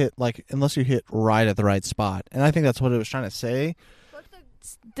you got hit, like, unless you hit right at the right spot. And I think that's what it was trying to say. But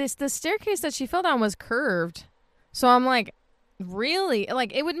the staircase that she fell down was curved. So I'm like, really?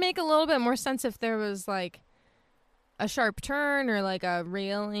 Like, it would make a little bit more sense if there was, like, a sharp turn or, like, a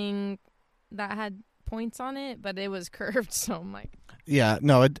railing that had points on it, but it was curved, so I'm like... Yeah,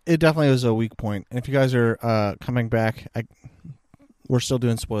 no, it definitely was a weak point. And if you guys are coming back, we're still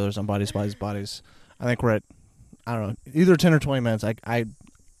doing spoilers on Bodies. I think we're at, I don't know, either 10 or 20 minutes. I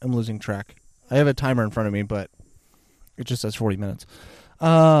am losing track. I have a timer in front of me, but it just says 40 minutes.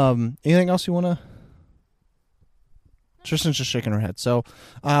 Anything else you want to... Tristan's just shaking her head. So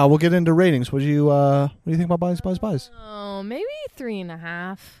we'll get into ratings. What do you think about Bodies? Oh, maybe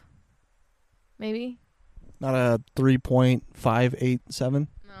 3.5. Maybe. Not a 3.587?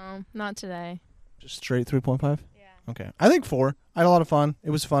 No, not today. Just straight 3.5? Yeah. Okay. I think 4. I had a lot of fun. It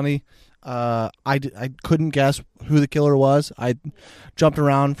was funny. I couldn't guess who the killer was. I jumped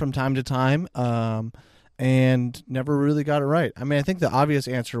around from time to time and never really got it right. I mean, I think the obvious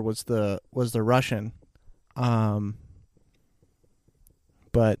answer was the Russian.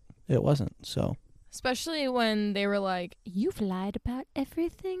 But it wasn't, so. Especially when they were like, "You've lied about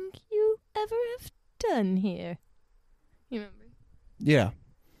everything you ever have done here." You remember? Yeah.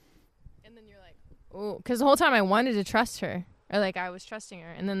 And then you're like, oh, because the whole time I wanted to trust her. Or like I was trusting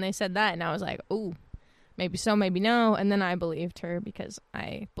her. And then they said that and I was like, oh, maybe so, maybe no. And then I believed her because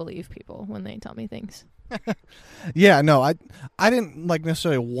I believe people when they tell me things. Yeah, no, I didn't like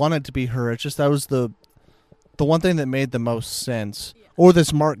necessarily want it to be her. It's just that was the one thing that made the most sense. Yeah. Or the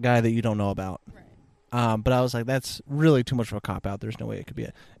smart guy that you don't know about. Right. But I was like, that's really too much of a cop-out. There's no way it could be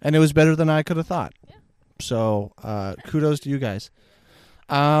it. And it was better than I could have thought. Yeah. So kudos to you guys.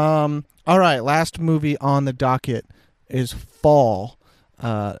 All right, last movie on the docket is Fall.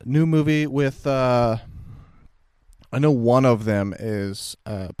 New movie with... I know one of them is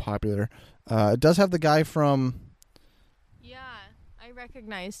popular. It does have the guy from... Yeah, I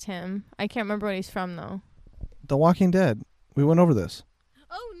recognized him. I can't remember what he's from, though. The Walking Dead. We went over this.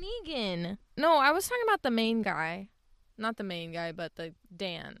 Oh, Negan. No, I was talking about the main guy. Not the main guy, but the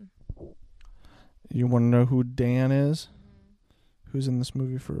Dan. You want to know who Dan is? Mm-hmm. Who's in this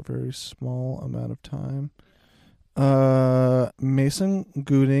movie for a very small amount of time? Mason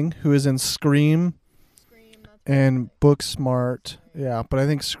Gooding, who is in Scream and Booksmart. Yeah, but I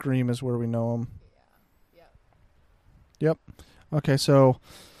think Scream is where we know him. Yeah. Yep. Okay, so...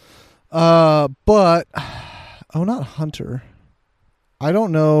 but... Oh, not Hunter. I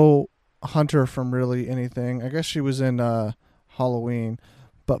don't know Hunter from really anything. I guess she was in Halloween.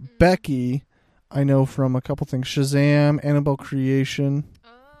 But Becky, I know from a couple things. Shazam, Annabelle Creation. Oh.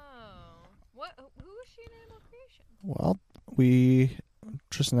 Who is she in Annabelle Creation? Well,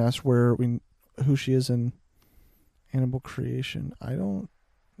 Tristan asked who she is in Annabelle Creation. I don't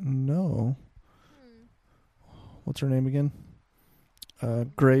know. What's her name again?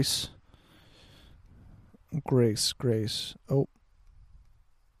 Grace. Oh.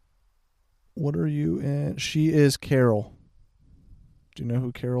 What are you in? She is Carol. Do you know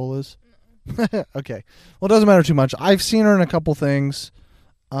who Carol is? Okay. Well, it doesn't matter too much. I've seen her in a couple things.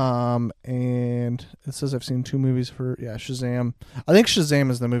 And it says I've seen 2 movies for her. Yeah, Shazam. I think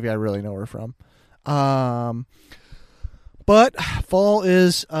Shazam is the movie I really know her from. But Fall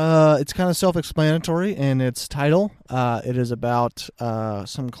is, it's kind of self-explanatory in its title. It is about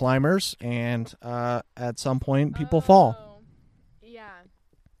some climbers, and at some point, people fall. Yeah,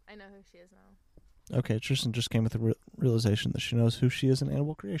 I know who she is now. Okay, Tristan just came with the realization that she knows who she is in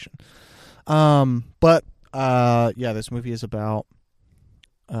Annabelle Creation. But yeah, this movie is about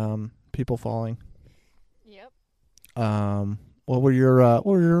people falling. Yep. What were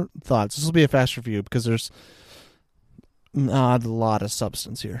your thoughts? This will be a fast review because there's not a lot of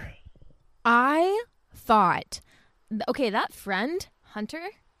substance here. I thought, okay, that friend, Hunter,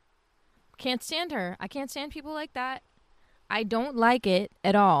 can't stand her. I can't stand people like that. I don't like it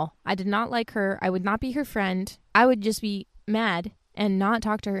at all. I did not like her. I would not be her friend. I would just be mad and not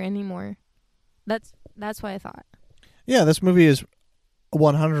talk to her anymore. That's what I thought. Yeah, this movie is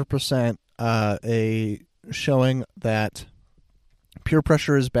 100% a showing that peer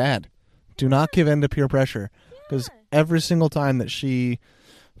pressure is bad. Do not give in to peer pressure. Because every single time that she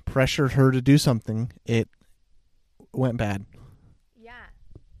pressured her to do something, it went bad. Yeah.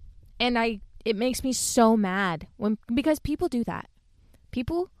 And it makes me so mad because people do that.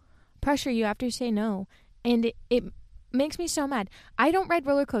 People pressure you after you say no. And it makes me so mad. I don't ride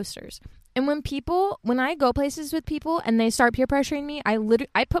roller coasters. And when I go places with people and they start peer pressuring me,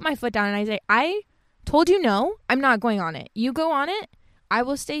 I put my foot down and I say, I told you no, I'm not going on it. You go on it. I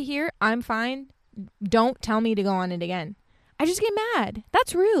will stay here. I'm fine. Don't tell me to go on it again. I just get mad.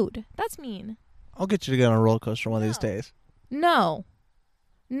 That's rude. That's mean. I'll get you to get on a roller coaster one of these days. No.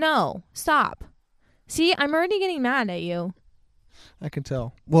 Stop. See, I'm already getting mad at you. I can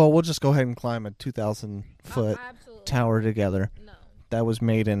tell. Well, we'll just go ahead and climb a 2,000-foot tower together. No. That was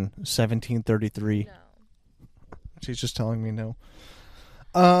made in 1733. No. She's just telling me no.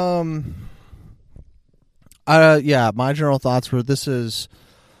 Yeah, my general thoughts were this is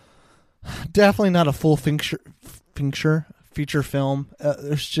definitely not a full feature film.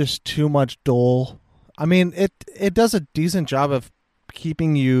 There's just too much dull. I mean, it does a decent job of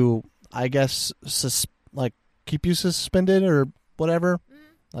keeping you, I guess, keep you suspended or whatever.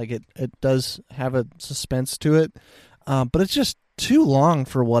 Like it does have a suspense to it, but it's just too long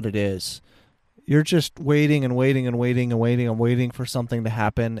for what it is. You're just waiting and waiting and waiting and waiting and waiting for something to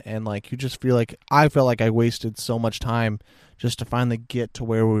happen, and like you just feel like I felt like I wasted so much time just to finally get to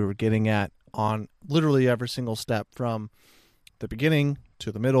where we were getting at on literally every single step from the beginning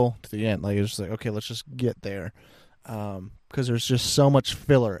to the middle to the end. Like it's just like, okay, let's just get there, because there's just so much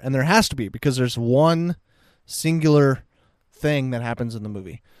filler, and there has to be, because there's one singular thing that happens in the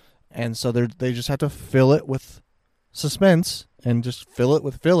movie, and so they just have to fill it with suspense and just fill it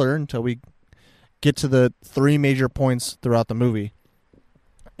with filler until we get to the three major points throughout the movie.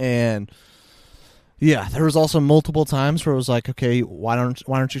 And yeah, there was also multiple times where it was like, okay, why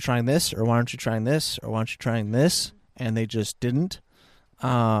aren't you trying this, or why aren't you trying this, or why aren't you trying this, and they just didn't,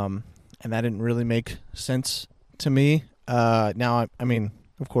 and that didn't really make sense to me. Now I mean,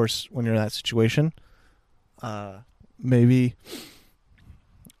 of course, when you're in that situation, maybe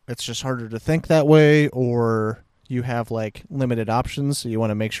it's just harder to think that way, or you have like limited options, so you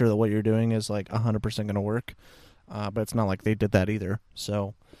want to make sure that what you're doing is like 100% going to work, but it's not like they did that either.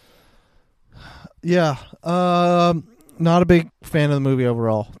 So yeah, not a big fan of the movie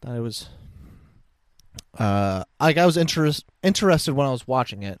overall. I was I was interested when I was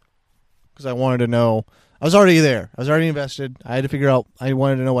watching it, because I wanted to know. I was already there. I was already invested. I had to figure out. I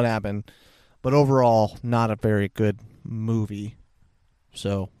wanted to know what happened, but overall, not a very good movie.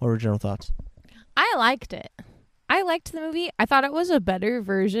 So, what were your general thoughts? I liked it. I liked the movie. I thought it was a better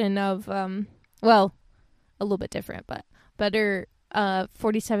version of, well, a little bit different, but better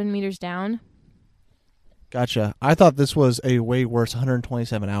 47 Meters Down. Gotcha. I thought this was a way worse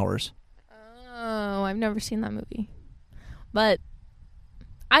 127 Hours. Oh, I've never seen that movie. But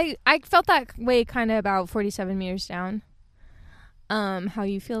I felt that way kind of about 47 Meters Down. How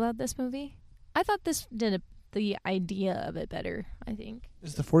you feel about this movie? I thought this did the idea of it better, I think.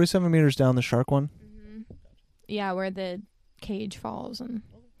 Is the 47 Meters Down the shark one? Mm-hmm. Yeah, where the cage falls. And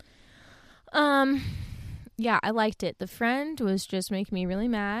yeah, I liked it. The friend was just making me really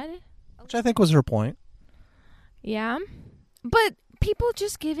mad. Which I think was her point. Yeah. But people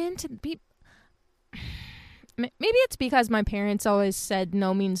just give in to... Maybe it's because my parents always said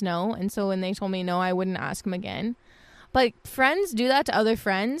no means no, and so when they told me no, I wouldn't ask them again. But friends do that to other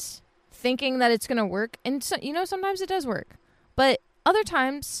friends, thinking that it's going to work. And, so, you know, sometimes it does work. But other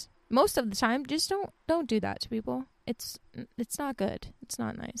times, most of the time, just don't do that to people. It's not good. It's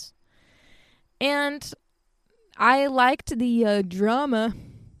not nice. And I liked the drama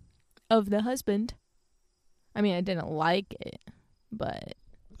of the husband. I mean, I didn't like it, but...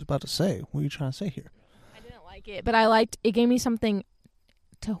 I was about to say, what are you trying to say here? I didn't like it, but I liked... It gave me something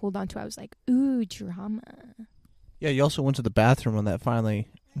to hold on to. I was like, ooh, drama. Yeah, you also went to the bathroom when that finally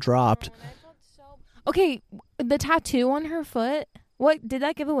dropped. Okay, the tattoo on her foot. What, did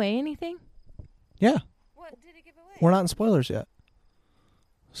that give away anything? Yeah. What did it give away? We're not in spoilers yet.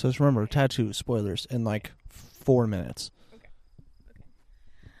 So just remember, tattoo spoilers in like 4 minutes. Okay.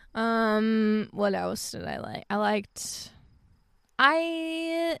 What else did I like? I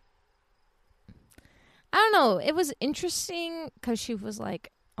don't know. It was interesting because she was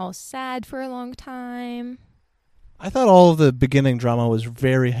like all sad for a long time. I thought all of the beginning drama was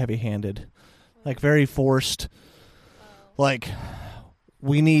very heavy-handed, like very forced. Like,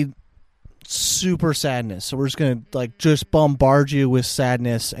 we need super sadness, so we're just gonna like just bombard you with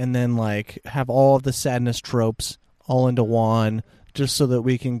sadness, and then like have all of the sadness tropes all into one, just so that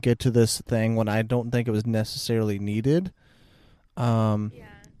we can get to this thing when I don't think it was necessarily needed. Yeah,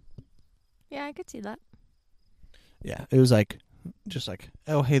 I could see that. Yeah, it was like, just like,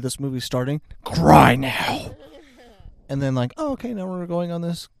 oh hey, this movie's starting, cry now. And then like, oh, okay, now we're going on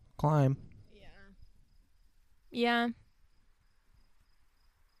this climb. Yeah.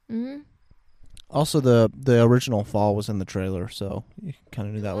 Mm-hmm. Also, the original fall was in the trailer, so you kind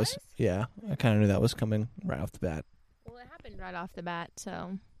of knew that was... Yeah, I kind of knew that was coming right off the bat. Well, it happened right off the bat,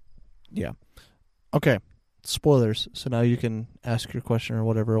 so... Yeah. Okay. Spoilers. So now you can ask your question or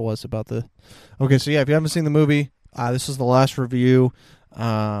whatever it was about the. Okay, so yeah, if you haven't seen the movie, this is the last review.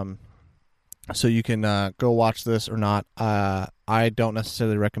 So you can go watch this or not. I don't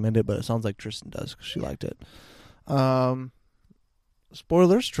necessarily recommend it, but it sounds like Tristan does because she liked it.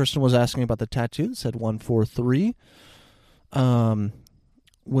 Spoilers. Tristan was asking about the tattoo that said 143.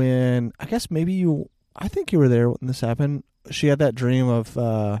 When I guess maybe I think you were there when this happened. She had that dream of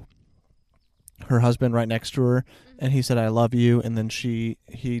her husband right next to her, and he said, "I love you," and then he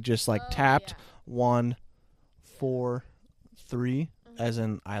just tapped 1, 4, 3, as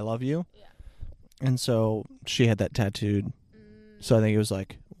in "I love you," and so she had that tattooed. So I think it was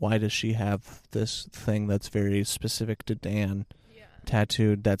like, why does she have this thing that's very specific to Dan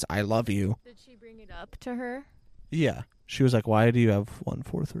tattooed? That's "I love you." Did she bring it up to her? Yeah, she was like, "Why do you have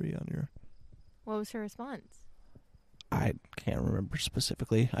 143 on your?" What was her response? I can't remember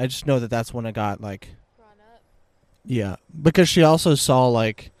specifically. I just know that that's when it got brought up. Yeah, because she also saw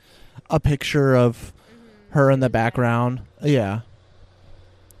a picture of her in the background. Yeah.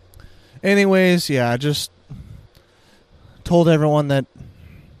 Anyways, yeah, I just told everyone that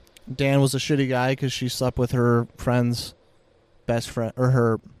Dan was a shitty guy because she slept with her friend's best friend,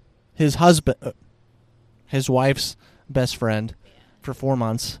 or his husband, his wife's best friend, for 4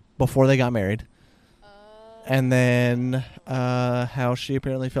 months before they got married. And then how she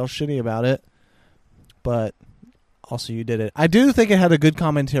apparently felt shitty about it. But also you did it. I do think it had a good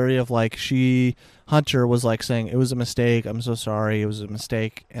commentary of Hunter was saying, "It was a mistake. I'm so sorry. It was a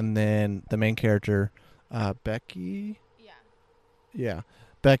mistake." And then the main character, Becky. Yeah.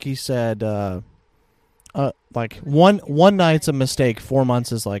 Becky said, one night's a mistake. 4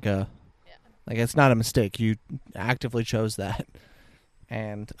 months is it's not a mistake. You actively chose that.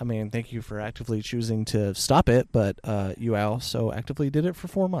 And, I mean, thank you for actively choosing to stop it, but you also actively did it for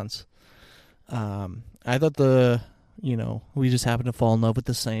 4 months. I thought we just happened to fall in love with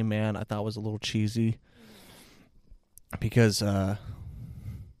the same man, I thought was a little cheesy. Because, I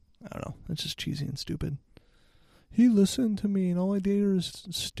don't know, it's just cheesy and stupid. He listened to me, and all I dated is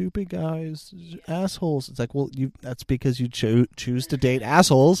stupid guys, assholes. It's like, well, that's because you choose to date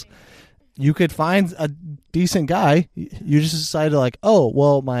assholes. You could find a decent guy. You just decided my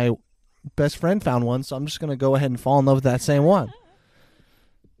best friend found one, so I'm just going to go ahead and fall in love with that same one.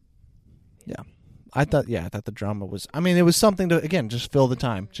 Yeah. I thought the drama was, it was something to, again, just fill the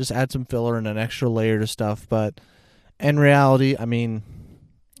time. Just add some filler and an extra layer to stuff. But in reality,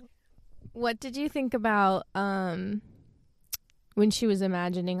 what did you think about when she was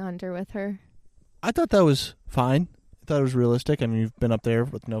imagining Hunter with her? I thought that was fine. I thought it was realistic. You've been up there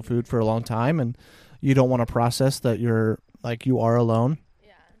with no food for a long time, and you don't want to process that you are alone.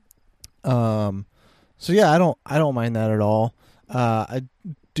 Yeah. So yeah, I don't mind that at all. I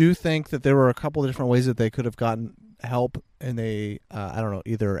do think that there were a couple of different ways that they could have gotten help, and they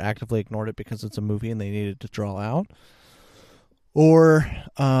either actively ignored it because it's a movie and they needed to draw out, or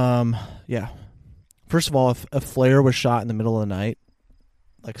first of all, if a flare was shot in the middle of the night,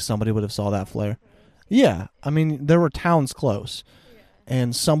 somebody would have saw that flare. Yeah, there were towns close,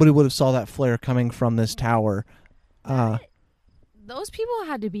 and somebody would have saw that flare coming from this tower. Those people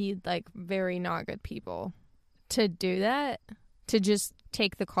had to be very not good people to do that, to just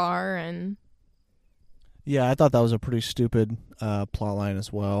take the car and. Yeah, I thought that was a pretty stupid plot line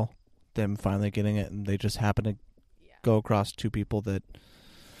as well. Them finally getting it, and they just happen to go across two people that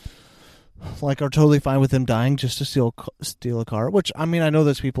are totally fine with them dying just to steal a car. Which I know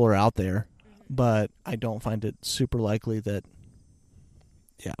those people are out there. But I don't find it super likely that,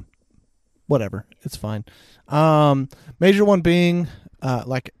 whatever. It's fine. Major one being,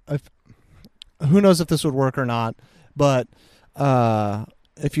 who knows if this would work or not, but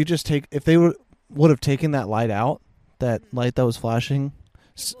if they would have taken that light out, that light that was flashing.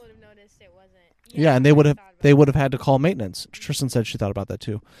 People would have noticed it wasn't. Yeah, and they would have had to call maintenance. Tristan said she thought about that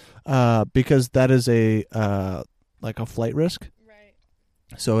too. Because that is a flight risk. Right.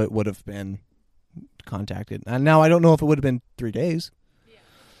 So it would have been contacted. And now I don't know if it would have been 3 days. Yeah.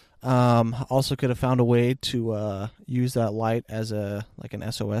 Also could have found a way to use that light as an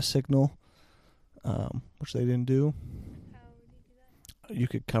SOS signal, which they didn't do. How would you do that? You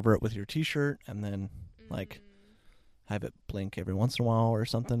could cover it with your T-shirt and then have it blink every once in a while or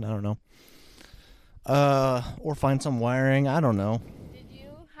something. I don't know. Or find some wiring. I don't know.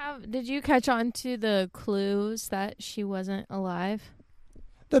 Did you catch on to the clues that she wasn't alive?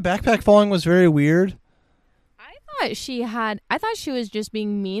 The backpack falling was very weird. I thought she was just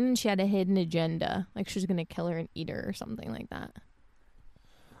being mean and she had a hidden agenda. She was going to kill her and eat her or something like that.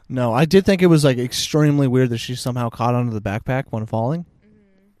 No, I did think it was extremely weird that she somehow caught onto the backpack when falling.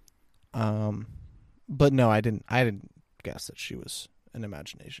 But no, I didn't guess that she was an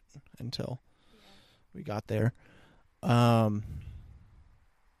imagination until we got there. Also,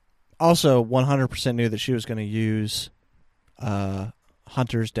 100% knew that she was going to use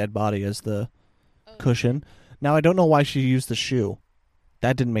Hunter's dead body as the cushion. Now, I don't know why she used the shoe.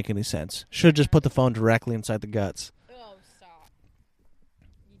 That didn't make any sense. Should have just put the phone directly inside the guts. Oh, stop.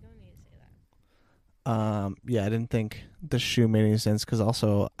 You don't need to say that. Yeah, I didn't think the shoe made any sense because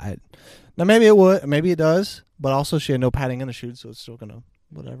also now maybe it would, maybe it does, but also she had no padding in the shoe, so it's still gonna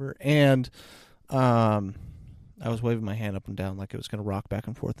whatever. And I was waving my hand up and down like it was gonna rock back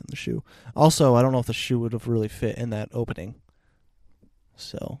and forth in the shoe. Also, I don't know if the shoe would have really fit in that opening.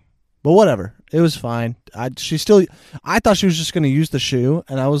 So, but whatever, it was fine. I thought she was just gonna use the shoe,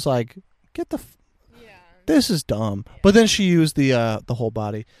 and I was like, this is dumb. Yeah. But then she used the whole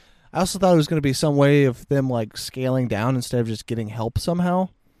body. I also thought it was going to be some way of them like scaling down instead of just getting help somehow,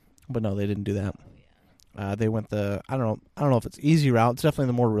 but no, they didn't do that. They went the I don't know if it's easy route. It's definitely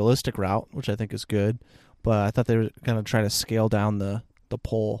the more realistic route, which I think is good. But I thought they were going to try to scale down the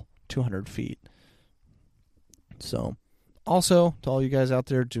pole 200 feet. So, also to all you guys out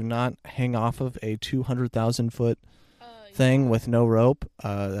there, do not hang off of a 200,000 foot thing with no rope.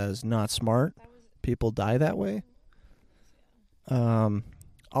 That is not smart. People die that way.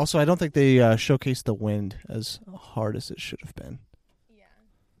 Also, I don't think they showcased the wind as hard as it should have been.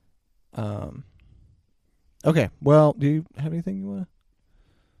 Yeah. Okay. Well, do you have anything you want to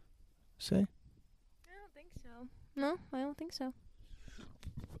say? I don't think so. No, I don't think so.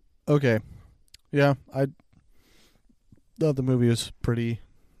 Okay. Yeah, I thought the movie was pretty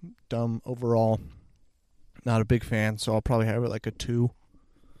dumb overall. Not a big fan, so I'll probably have it like a 2.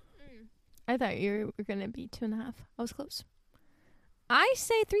 I thought you were going to be 2.5. I was close. I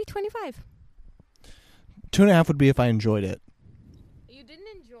say 3.25. 2.5 would be if I enjoyed it. You didn't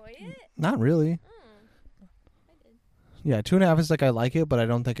enjoy it? Not really. I did. Yeah, 2.5 is like I like it, but I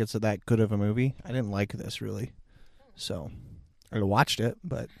don't think it's that good of a movie. I didn't like this really. So, I watched it,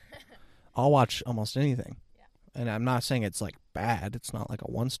 but I'll watch almost anything. Yeah. And I'm not saying it's like bad. It's not like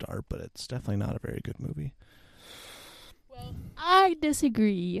a 1-star, but it's definitely not a very good movie. Well, I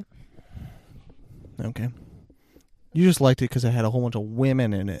disagree. Okay. You just liked it because it had a whole bunch of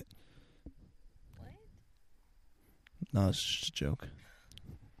women in it. What? No, it's just a joke.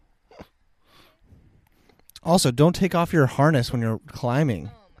 Also, don't take off your harness when you're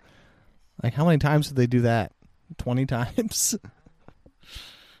climbing. Oh my goodness. Like, how many times did they do that? 20 times?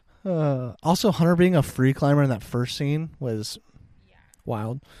 Also, Hunter being a free climber in that first scene was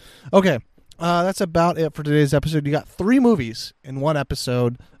wild. Okay. That's about it for today's episode. You got 3 movies in one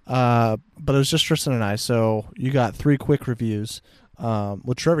episode. But it was just Tristan and I, so you got 3 quick reviews.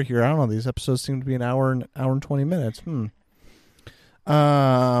 With Trevor here, I don't know, these episodes seem to be an hour and 20 minutes. No,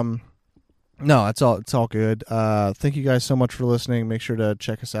 it's all good. Thank you guys so much for listening. Make sure to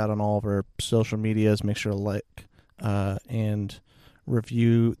check us out on all of our social medias. Make sure to like and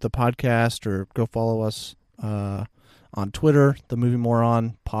review the podcast, or go follow us on Twitter, the Movie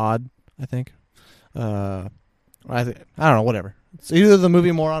Moron Pod, I think. I don't know, whatever. It's either the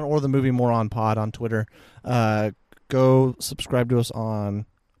Movie Moron or the Movie Moron Pod on Twitter. Go subscribe to us on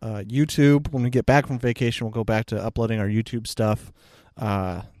YouTube. When we get back from vacation, we'll go back to uploading our YouTube stuff.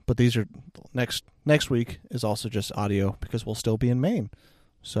 But these are next week is also just audio because we'll still be in Maine.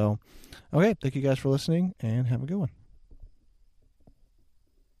 So, okay, thank you guys for listening, and have a good one.